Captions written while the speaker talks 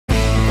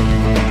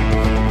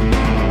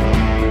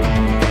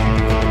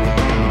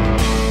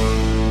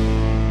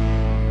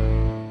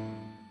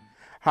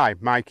Hi,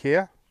 Mike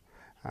here.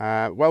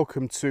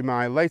 Welcome to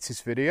my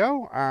latest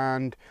video,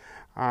 and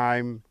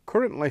I'm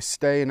currently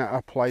staying at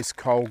a place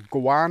called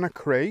Gowanna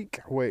Creek,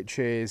 which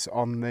is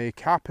on the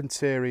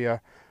Carpentaria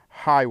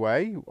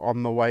Highway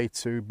on the way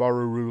to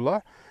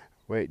Borroloola,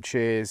 which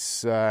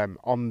is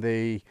on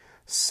the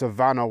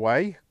Savannah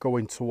way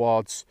going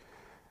towards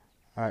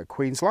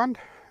Queensland.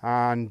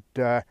 And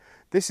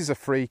this is a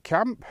free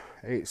camp.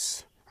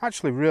 It's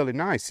actually really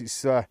nice.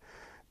 It's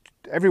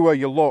everywhere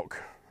you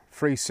look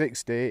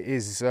 360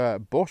 is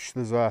bush.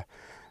 There's a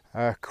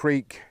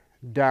creek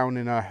down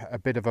in a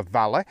bit of a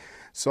valley,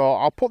 so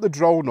I'll put the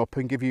drone up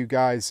and give you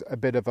guys a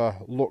bit of a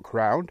look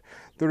round.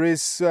 There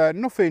is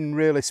nothing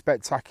really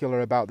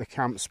spectacular about the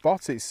camp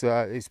spot.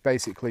 It's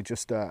basically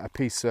just a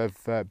piece of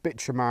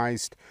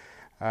bitumised,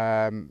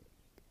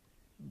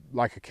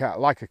 like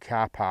a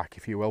car park,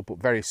 if you will, but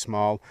very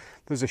small.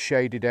 There's a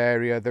shaded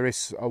area. There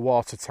is a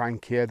water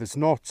tank here. There's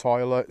no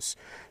toilets,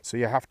 so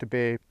you have to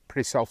be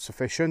pretty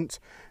self-sufficient,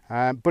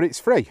 but it's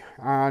free,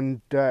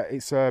 and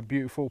it's a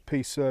beautiful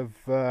piece of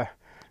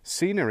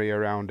scenery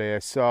around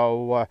here.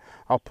 So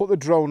I'll put the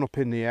drone up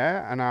in the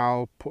air and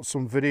I'll put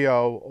some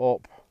video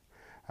up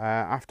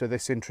after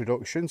this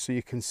introduction, so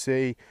you can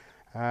see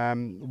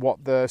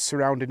what the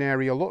surrounding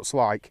area looks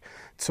like.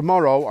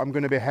 Tomorrow I'm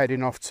going to be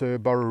heading off to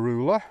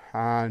Borroloola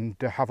and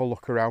have a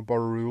look around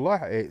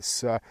Borroloola.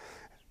 It's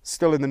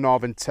still in the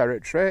Northern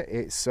Territory.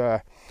 It's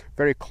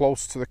very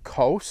close to the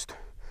coast,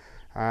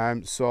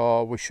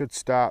 so we should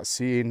start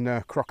seeing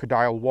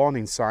crocodile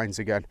warning signs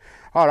again.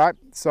 All right,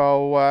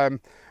 so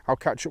I'll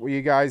catch up with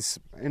you guys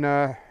in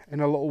a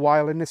little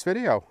while in this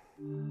video.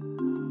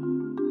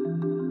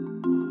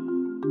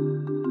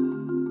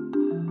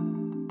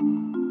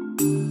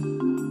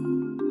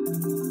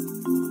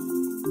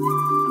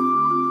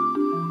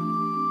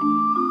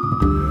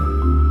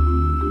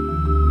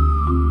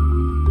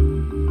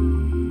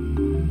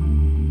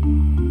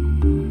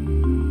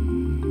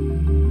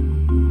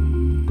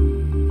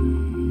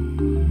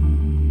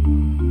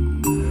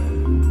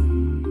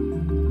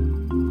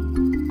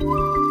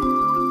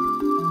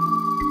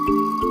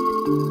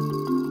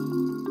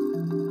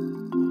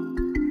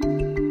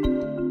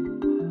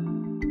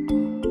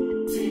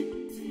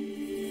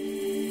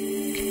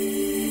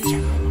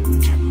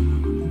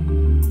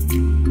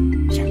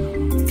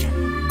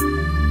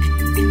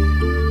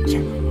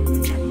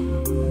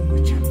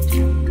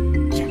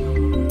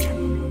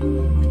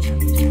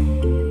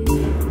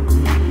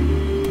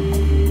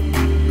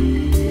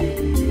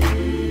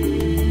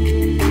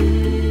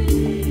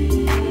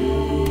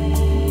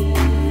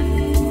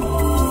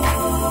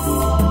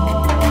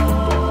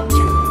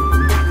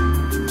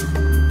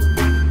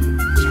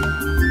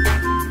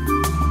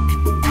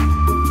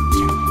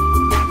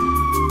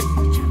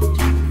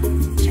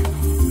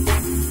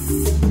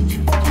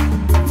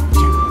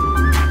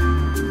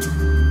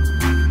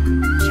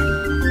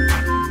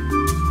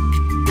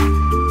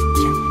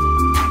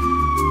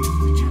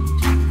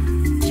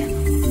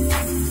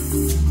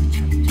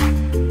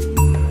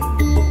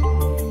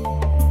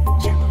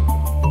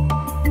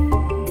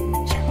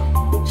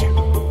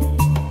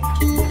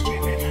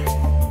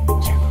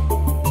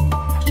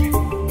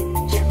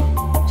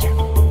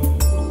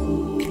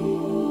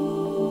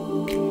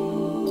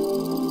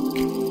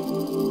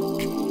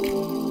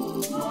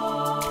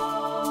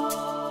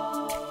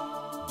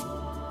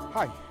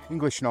 Hi,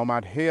 English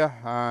Nomad here,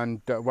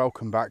 and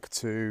welcome back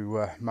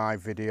to my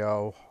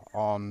video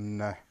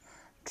on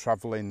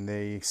travelling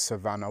the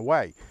Savannah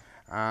Way.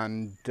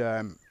 And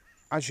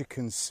as you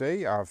can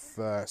see,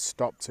 I've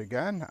stopped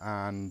again,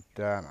 and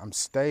I'm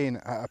staying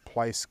at a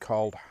place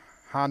called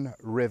Han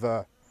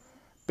River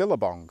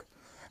Billabong,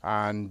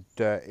 and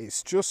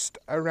it's just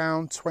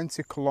around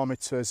 20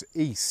 kilometres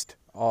east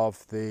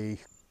of the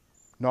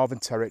Northern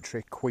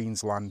Territory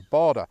Queensland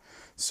border.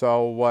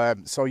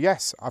 So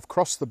yes, I've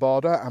crossed the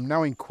border. I'm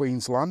now in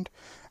Queensland,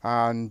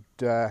 and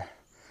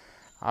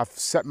I've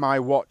set my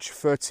watch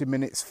 30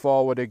 minutes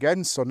forward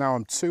again, so now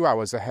I'm 2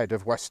 hours ahead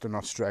of Western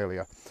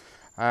Australia.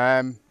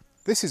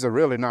 This is a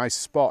really nice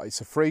spot.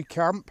 It's a free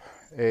camp.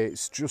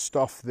 It's just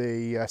off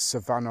the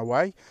Savannah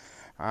Way,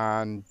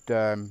 and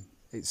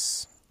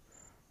it's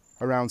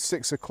around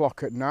 6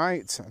 o'clock at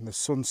night and the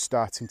sun's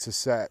starting to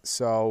set.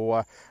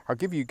 So I'll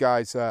give you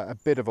guys a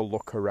bit of a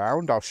look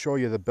around. I'll show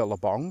you the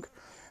Billabong,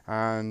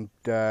 and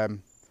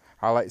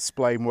I'll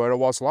explain where I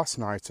was last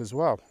night as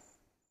well.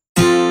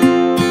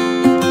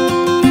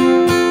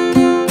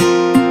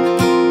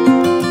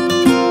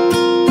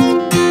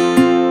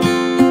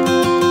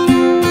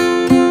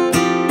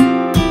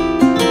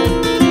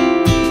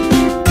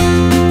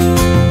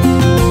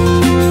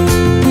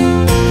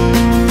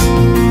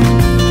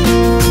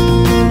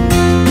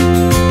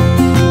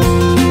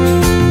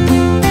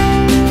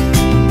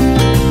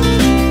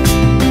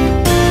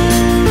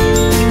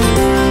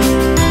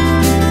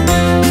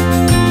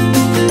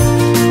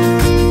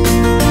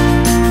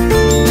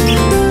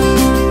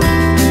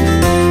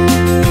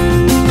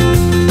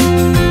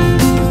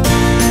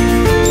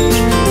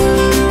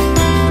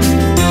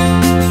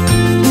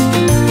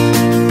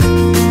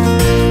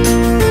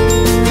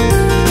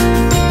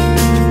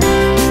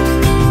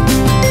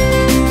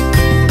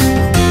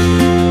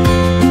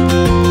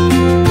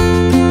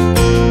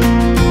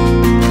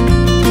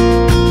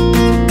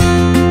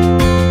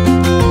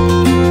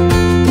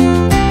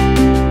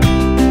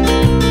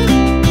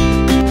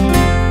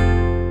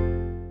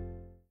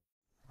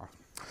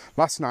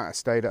 Last night I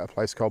stayed at a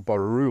place called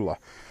Borroloola,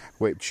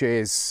 which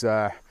is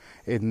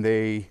in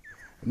the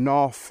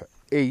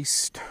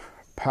northeast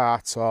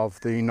part of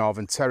the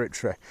Northern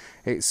Territory.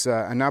 It's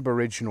an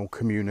Aboriginal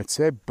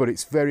community, but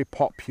it's very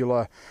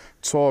popular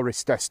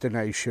tourist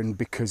destination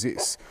because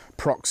its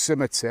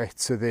proximity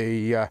to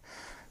the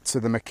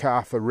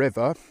MacArthur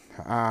River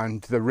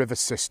and the river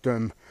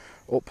system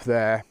up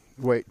there,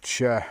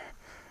 which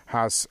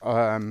has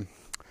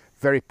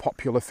very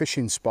popular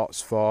fishing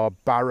spots for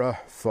barra,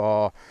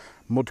 for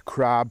mud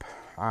crab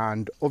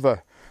and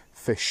other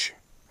fish,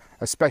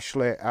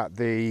 especially at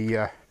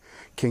the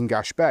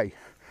Kingash Bay.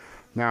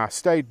 Now, I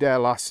stayed there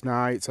last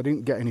night. I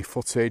didn't get any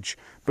footage,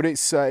 but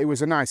it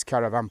was a nice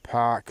caravan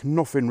park.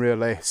 Nothing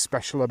really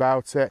special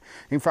about it.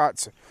 In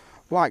fact,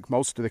 like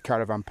most of the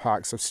caravan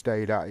parks I've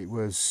stayed at, it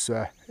was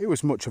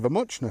much of a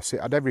muchness.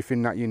 It had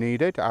everything that you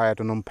needed. I had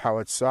an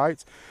unpowered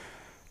site,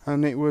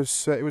 and it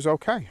was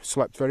okay.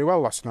 Slept very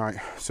well last night.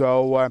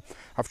 So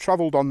I've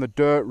travelled on the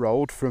dirt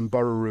road from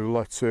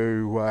Borroloola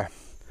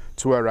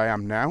to where I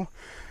am now,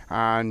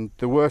 and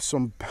there were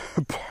some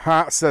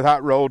parts of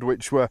that road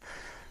which were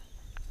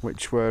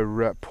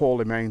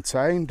poorly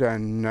maintained,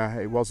 and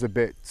it was a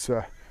bit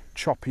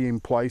choppy in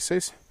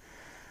places.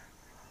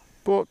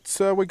 But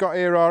we got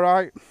here all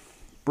right.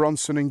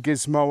 Bronson and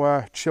Gizmo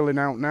are chilling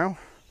out now,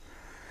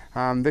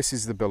 and this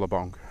is the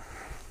Billabong,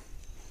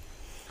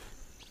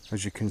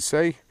 as you can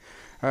see.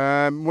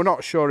 We're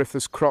not sure if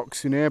there's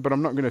crocs in here, but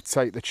I'm not going to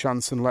take the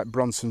chance and let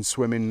Bronson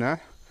swim in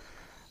there.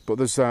 But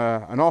there's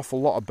an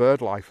awful lot of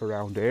bird life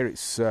around here.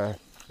 It's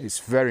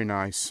very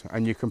nice,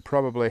 and you can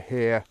probably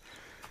hear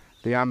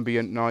the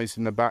ambient noise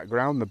in the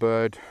background, the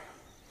bird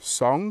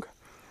song.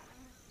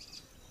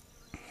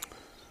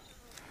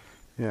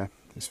 Yeah,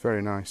 it's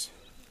very nice.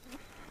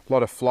 A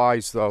lot of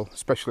flies though,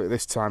 especially at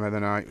this time of the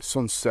night.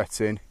 Sun's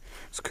setting,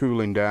 it's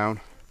cooling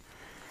down.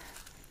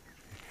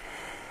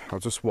 I'll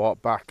just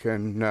walk back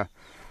and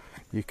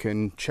you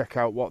can check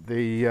out what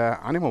the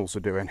animals are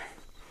doing.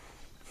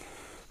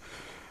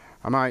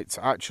 I might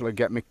actually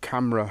get my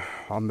camera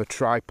on the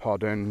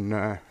tripod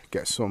and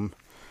get some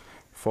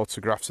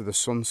photographs of the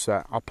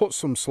sunset. I'll put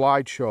some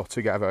slideshow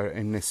together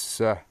in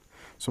this,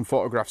 some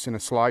photographs in a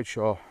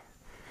slideshow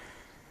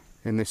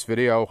in this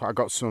video. I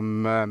got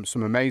some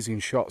amazing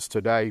shots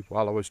today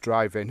while I was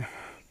driving.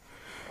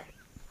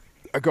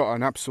 I got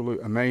an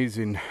absolute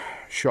amazing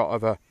shot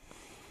of a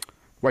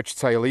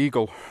wedge-tailed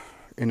eagle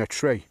in a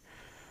tree.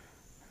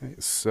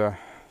 So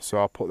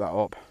I'll put that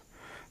up.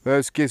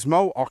 There's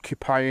Gizmo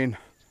occupying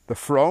the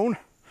throne.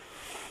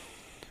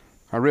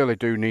 I really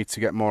do need to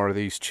get more of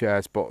these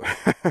chairs, but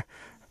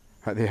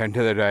at the end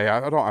of the day,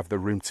 I don't have the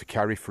room to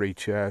carry 3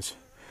 chairs.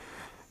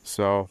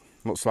 So,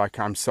 looks like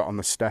I'm sat on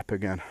the step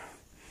again.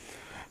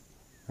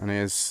 And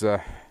here's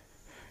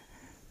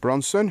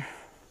Bronson.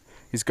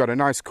 He's got a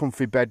nice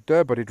comfy bed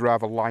there, but he'd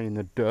rather lie in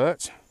the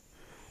dirt.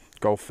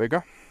 Go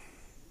figure.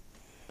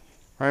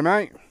 Hey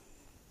mate,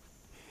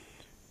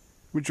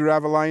 would you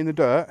rather lie in the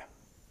dirt?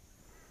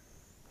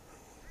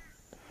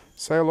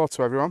 Say hello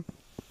to everyone.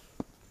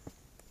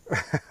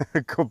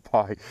 Good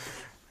boy.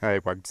 Hey,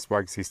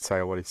 wags his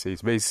tail when he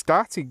sees me. He's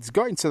got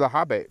into the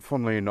habit,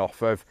 funnily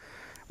enough, of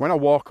when I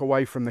walk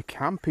away from the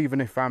camp, even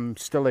if I'm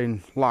still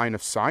in line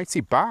of sight, he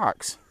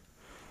barks.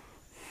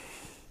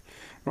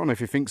 I don't know if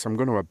he thinks I'm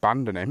going to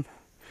abandon him.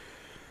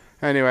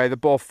 Anyway, they're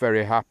both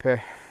very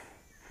happy.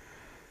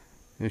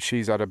 And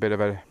she's had a bit of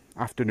an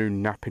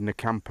afternoon nap in the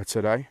camper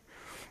today,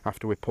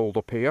 after we pulled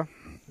up here.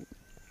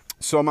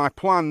 So my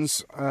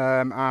plans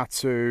are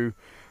to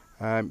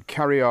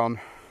carry on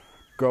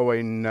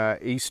going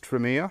east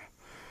from here.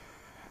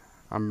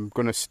 I'm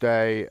going to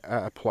stay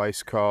at a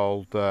place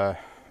called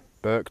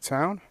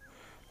Burketown,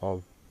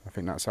 or I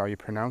think that's how you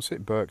pronounce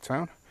it,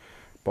 Burketown.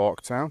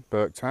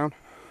 I'm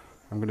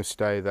going to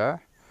stay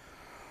there,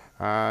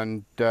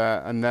 and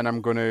then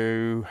I'm going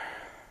to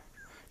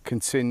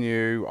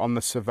continue on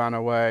the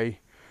Savannah way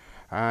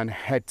and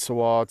head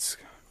towards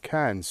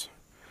Cairns.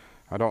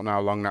 I don't know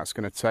how long that's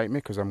going to take me,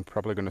 because I'm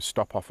probably going to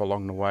stop off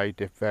along the way,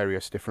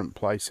 various different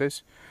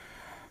places.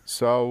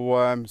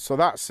 So so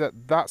that's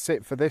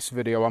it for this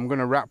video. I'm going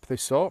to wrap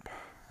this up.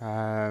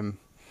 I'll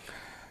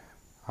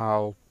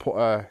put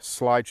a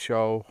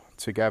slideshow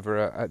together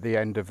at the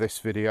end of this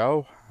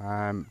video.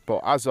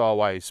 But as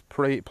always,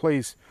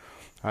 please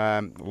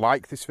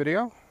like this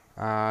video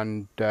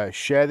and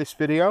share this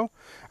video.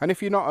 And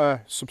if you're not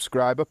a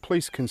subscriber,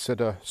 please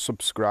consider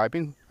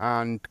subscribing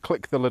and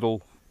click the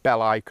little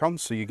bell icon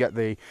so you get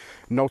the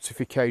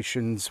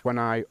notifications when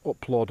I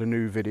upload a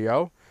new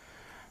video.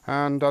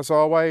 And as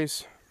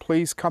always,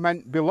 please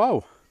comment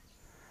below.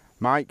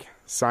 Mike,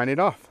 signing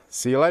off.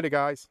 See you later,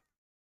 guys.